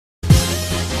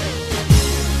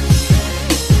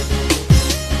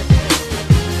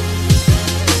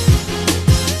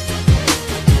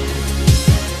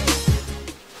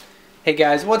Hey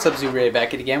guys, what's up? Zubre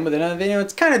back again with another video.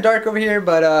 It's kind of dark over here,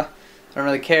 but I don't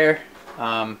really care.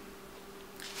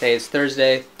 Today is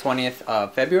Thursday, 20th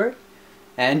of February,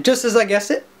 and just as I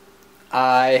guessed it,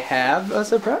 I have a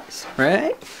surprise,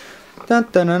 right? Dun,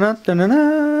 dun, dun, dun, dun, dun,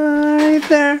 dun, right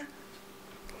there.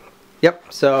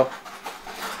 Yep, so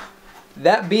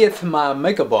that beeth my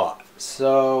MakerBot.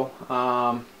 So,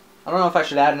 I don't know if I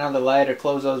should add another light or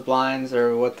close those blinds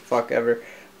or what the fuck ever,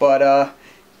 but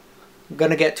I'm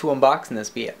gonna get to unboxing this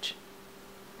bitch.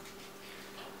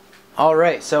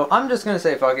 Alright, so I'm just gonna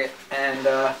say fuck it and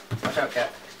watch out,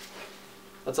 cat.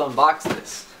 Let's unbox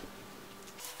this.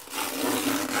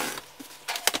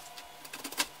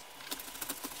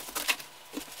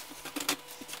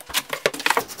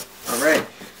 Alright,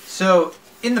 so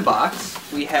in the box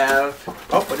we have,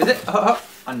 oh, what is it? Oh,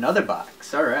 another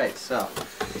box. Alright, so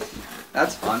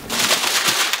that's fun.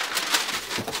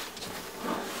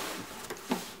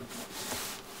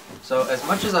 So as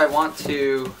much as I want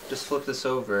to just flip this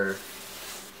over,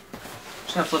 I'm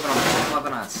just gonna flip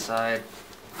it on its side.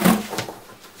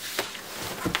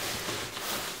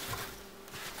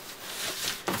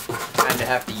 Kinda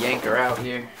have to yank her out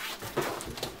here.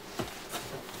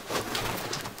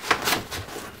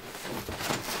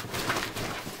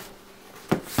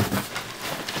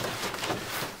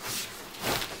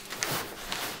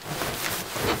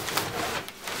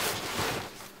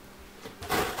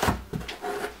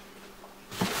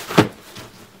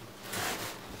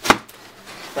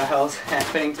 What the hell's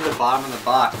happening to the bottom of the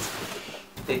box?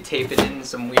 They tape it in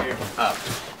some weird up.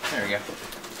 There we go.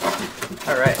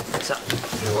 Alright, so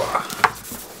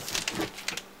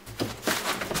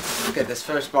get this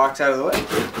first box out of the way.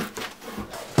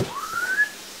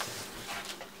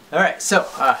 Alright, so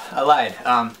I lied.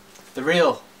 The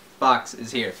real box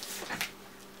is here.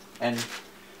 And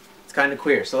it's kinda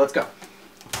queer, so let's go.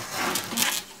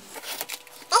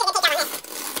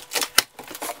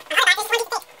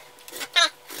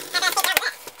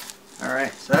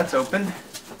 Alright, so that's open.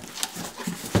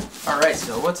 Alright,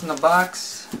 so what's in the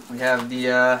box? We have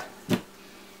the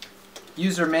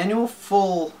user manual,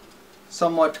 full,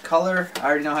 somewhat color. I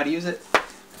already know how to use it.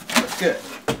 That's good.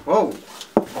 Whoa!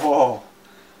 Whoa!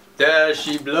 There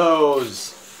she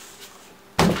blows!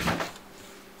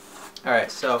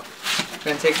 Alright, so I'm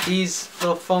going to take these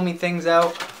little foamy things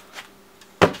out,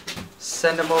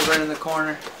 send them over in the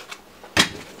corner.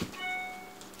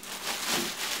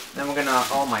 Then we're gonna,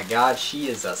 oh my god, she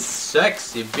is a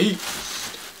sexy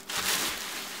beast.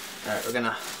 Alright, we're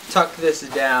gonna tuck this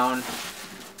down.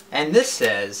 And this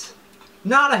says,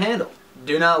 not a handle,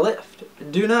 do not lift,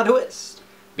 do not twist,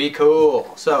 be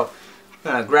cool. So,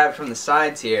 I'm gonna grab it from the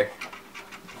sides here.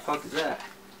 What the fuck is that?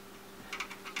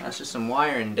 That's just some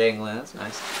wiring dangling, that's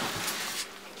nice.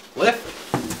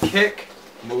 Lift, kick,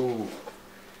 move.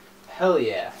 Hell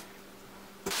yeah.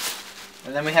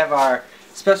 And then we have our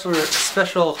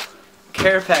special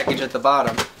care package at the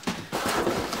bottom.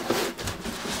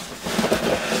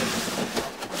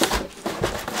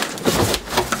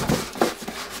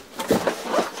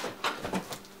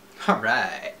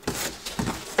 Alright.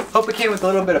 Hope it came with a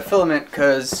little bit of filament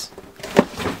because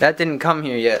that didn't come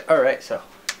here yet. Alright, so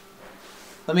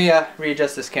let me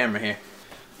readjust this camera here.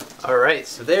 Alright,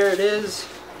 so there it is.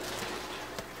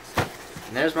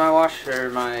 And there's my washer,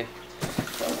 my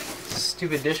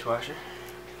stupid dishwasher.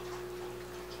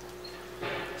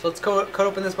 So let's cut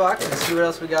open this box and see what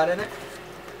else we got in it.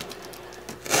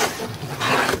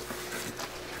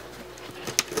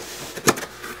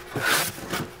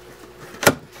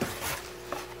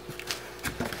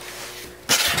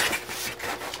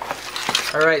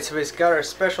 Alright, so we've got our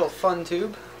special fun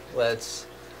tube. Let's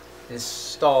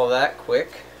install that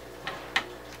quick.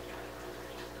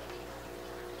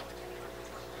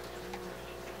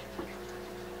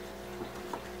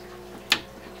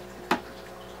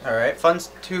 Alright, fun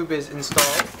tube is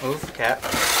installed. Move, cat.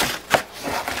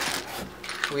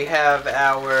 We have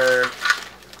our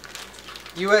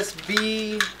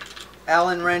USB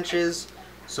Allen wrenches,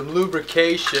 some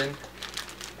lubrication,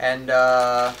 and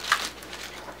the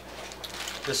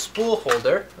spool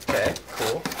holder. Okay,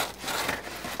 cool.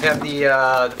 We have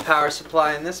the power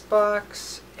supply in this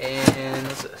box, and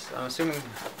what's this? I'm assuming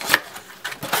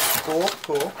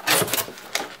cool.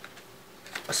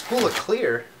 A spool of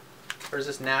clear. Or is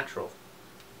this natural?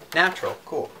 Natural,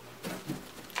 cool.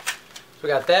 So we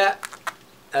got that.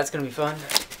 That's gonna be fun.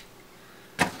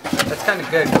 That's kind of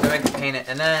good because I make to paint it.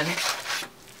 And then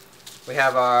we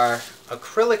have our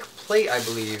acrylic plate, I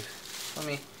believe. Let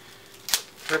me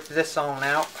rip this on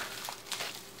out.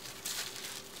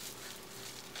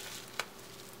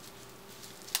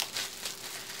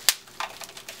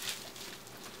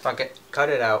 Fuck it, cut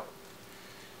it out.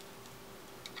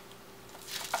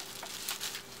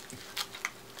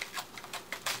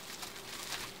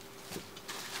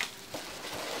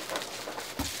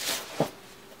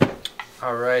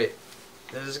 All right.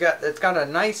 It's got a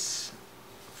nice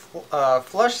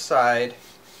flush side,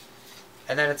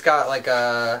 and then it's got like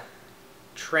a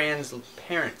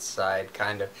transparent side,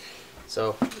 kind of.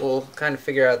 So we'll kind of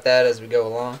figure out that as we go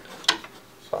along.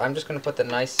 So I'm just going to put the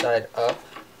nice side up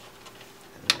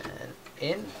and then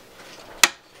in.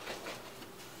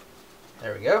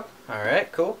 There we go. All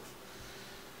right, cool.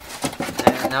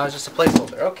 And now it's just a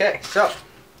placeholder. Okay, so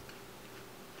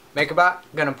MakerBot,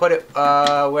 gonna put it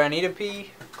where I need it to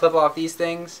be, clip off these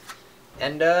things,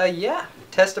 and yeah,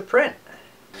 test a print.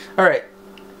 All right.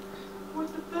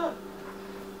 What's it done?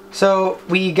 So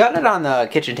we got it on the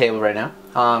kitchen table right now.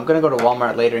 I'm gonna go to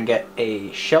Walmart later and get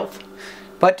a shelf,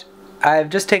 but I've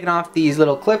just taken off these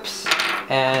little clips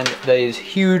and these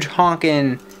huge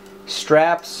honking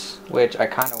straps, which I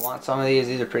kind of want some of these.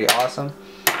 These are pretty awesome.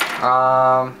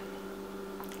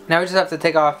 Now we just have to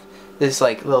take off this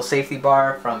like little safety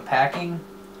bar from packing.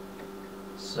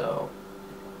 So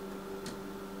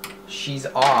she's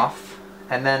off,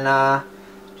 and then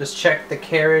just check the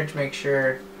carriage, make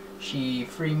sure she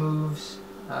free moves.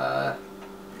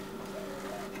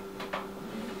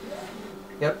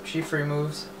 Yep, she free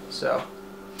moves. So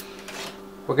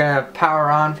we're gonna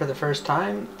power on for the first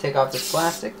time. Take off this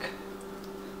plastic.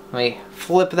 Let me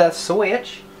flip that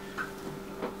switch.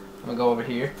 I'm gonna go over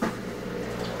here.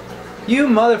 You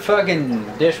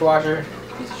motherfucking dishwasher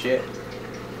piece of shit.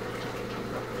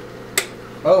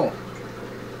 Oh,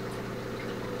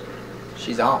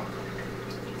 she's on.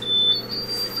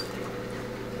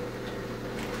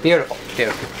 Beautiful,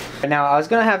 beautiful. Now I was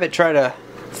gonna have it try to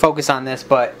focus on this,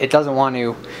 but it doesn't want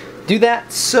to do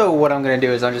that. So what I'm gonna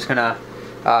do is I'm just gonna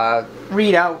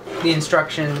read out the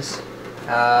instructions.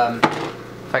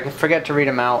 If I can forget to read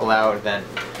them out loud, then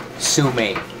sue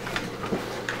me.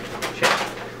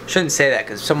 Shouldn't say that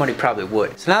because somebody probably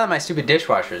would. So now that my stupid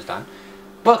dishwasher is done,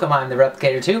 welcome, I'm the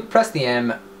Replicator 2. Press the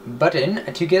M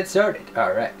button to get started.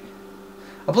 Alright.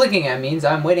 A blinking M means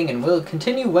I'm waiting and will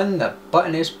continue when the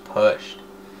button is pushed.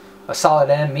 A solid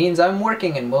M means I'm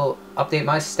working and will update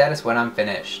my status when I'm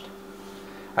finished.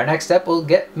 Our next step will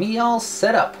get me all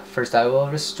set up. First I will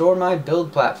restore my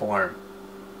build platform,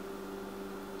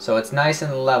 so it's nice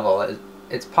and level.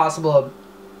 It's possible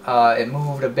it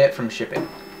moved a bit from shipping.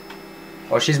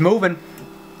 Oh, she's moving.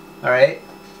 Alright.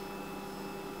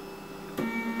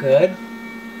 Good.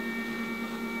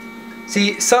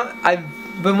 See, I've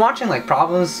been watching like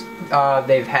problems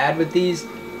they've had with these,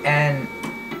 and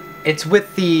it's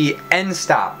with the end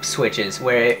stop switches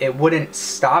where it wouldn't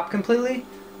stop completely.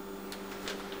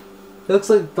 It looks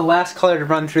like the last color to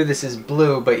run through this is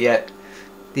blue, but yet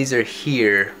these are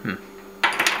here.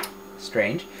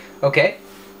 Strange. Okay.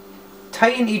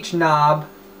 Tighten each knob.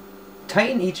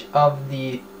 Tighten each of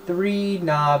the 3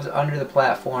 knobs under the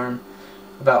platform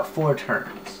about 4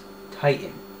 turns.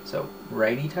 Tighten. So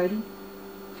righty tighty.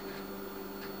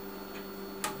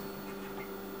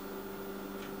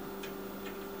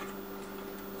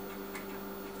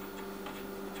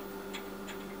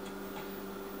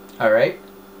 Alright.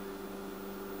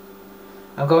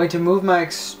 I'm going to move my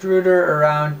extruder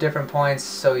around different points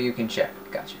so you can check.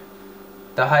 Gotcha.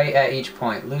 The height at each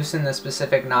point. Loosen the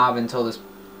specific knob until this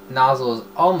nozzle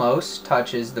almost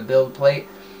touches the build plate.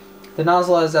 The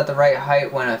nozzle is at the right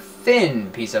height when a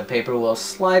thin piece of paper will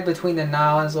slide between the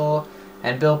nozzle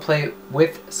and build plate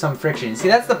with some friction. See,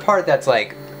 that's the part that's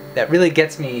like, that really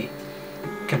gets me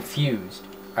confused.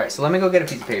 Alright, so let me go get a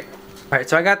piece of paper. Alright,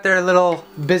 so I got their little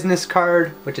business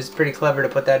card, which is pretty clever to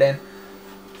put that in.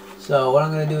 So what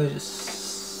I'm going to do is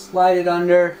just slide it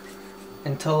under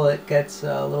until it gets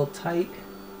a little tight.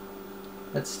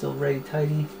 That's still ready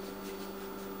tighty.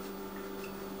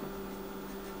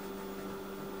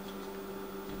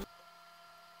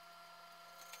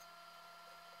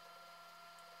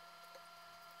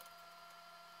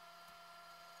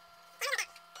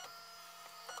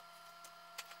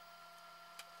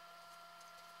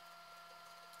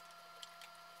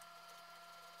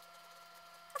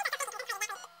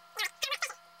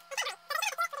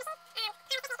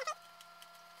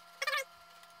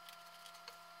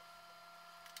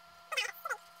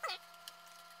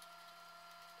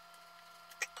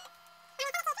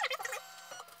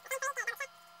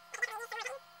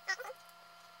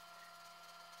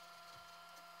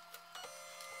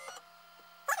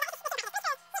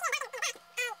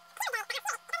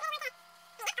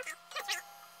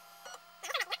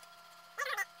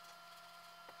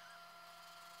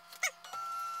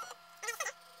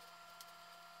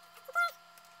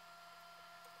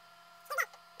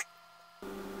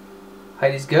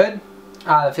 Height is good.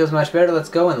 That feels much better. Let's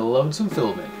go and load some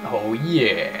filament. Oh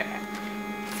yeah.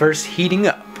 First heating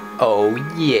up. Oh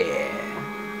yeah.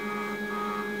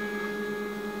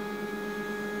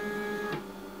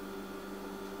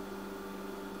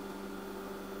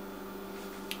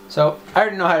 So I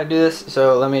already know how to do this,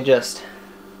 so let me just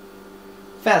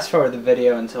fast forward the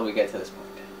video until we get to this point.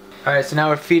 Alright, so now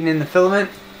we're feeding in the filament.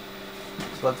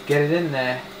 So let's get it in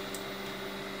there.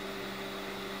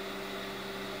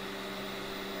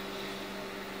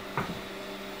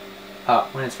 Oh,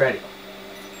 when it's ready.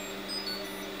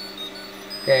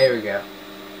 Okay, here we go.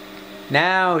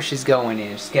 Now she's going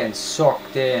in. She's getting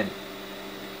soaked in.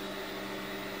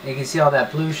 You can see all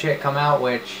that blue shit come out,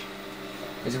 which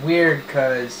is weird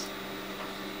because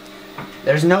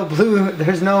there's no blue.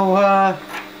 There's no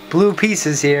blue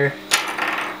pieces here.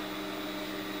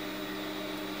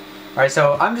 All right,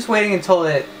 so I'm just waiting until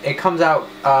it comes out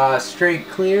straight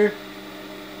clear,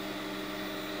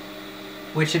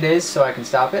 which it is, so I can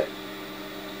stop it.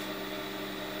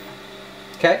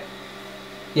 Okay.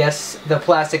 Yes, the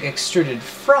plastic extruded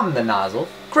from the nozzle.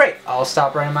 Great, I'll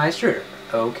stop running my extruder.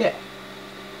 Okay.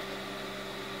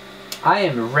 I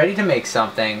am ready to make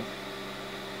something.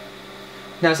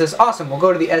 Now it says, awesome, we'll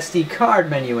go to the SD card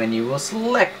menu and you will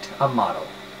select a model.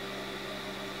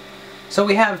 So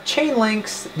we have chain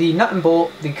links, the nut and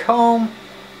bolt, the comb,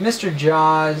 Mr.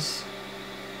 Jaws,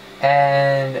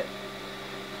 and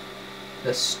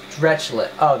the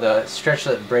stretchlet. Oh, the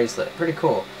stretchlet bracelet. Pretty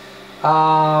cool.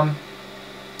 I'm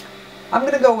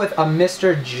gonna go with a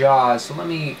Mr. Jaws. So let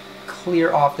me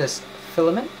clear off this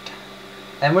filament,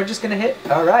 and we're just gonna hit.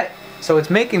 All right. So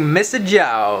it's making Mr.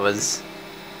 Jaws.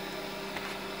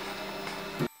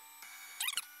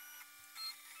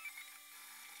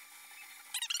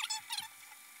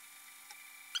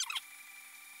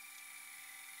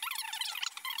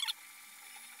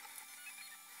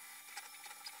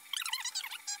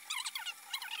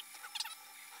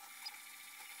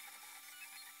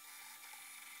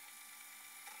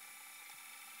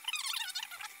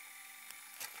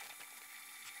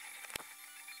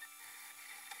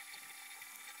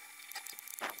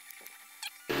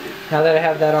 Now that I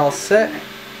have that all set,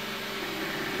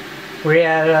 we're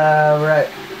at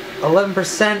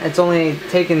 11%. It's only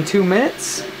taken 2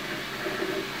 minutes.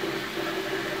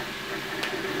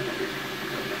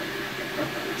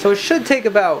 So it should take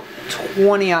about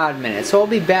 20 odd minutes. So I'll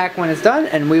be back when it's done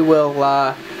and we will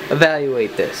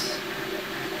evaluate this.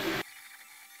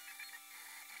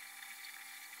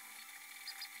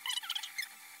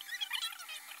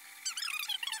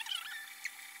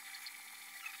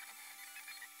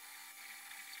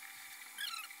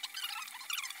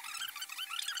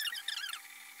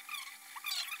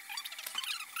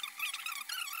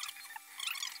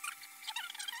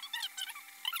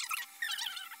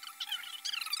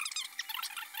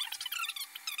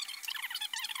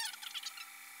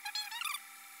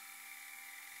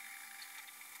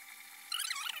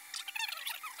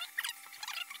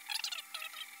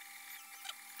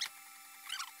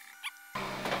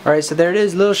 Alright, so there it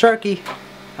is, little Sharky.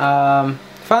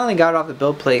 Finally got it off the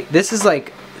build plate. This is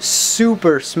like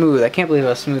super smooth. I can't believe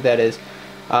how smooth that is.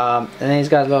 And then he's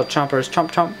got little chompers,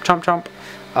 chomp, chomp, chomp,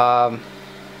 chomp.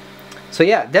 So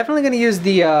yeah, definitely going to use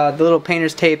the little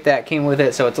painter's tape that came with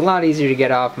it, so it's a lot easier to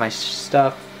get off my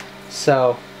stuff.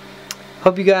 So,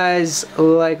 hope you guys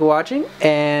like watching,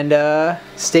 and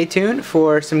stay tuned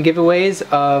for some giveaways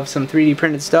of some 3D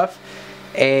printed stuff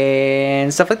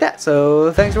and stuff like that.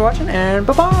 So thanks for watching, and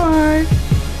bye bye.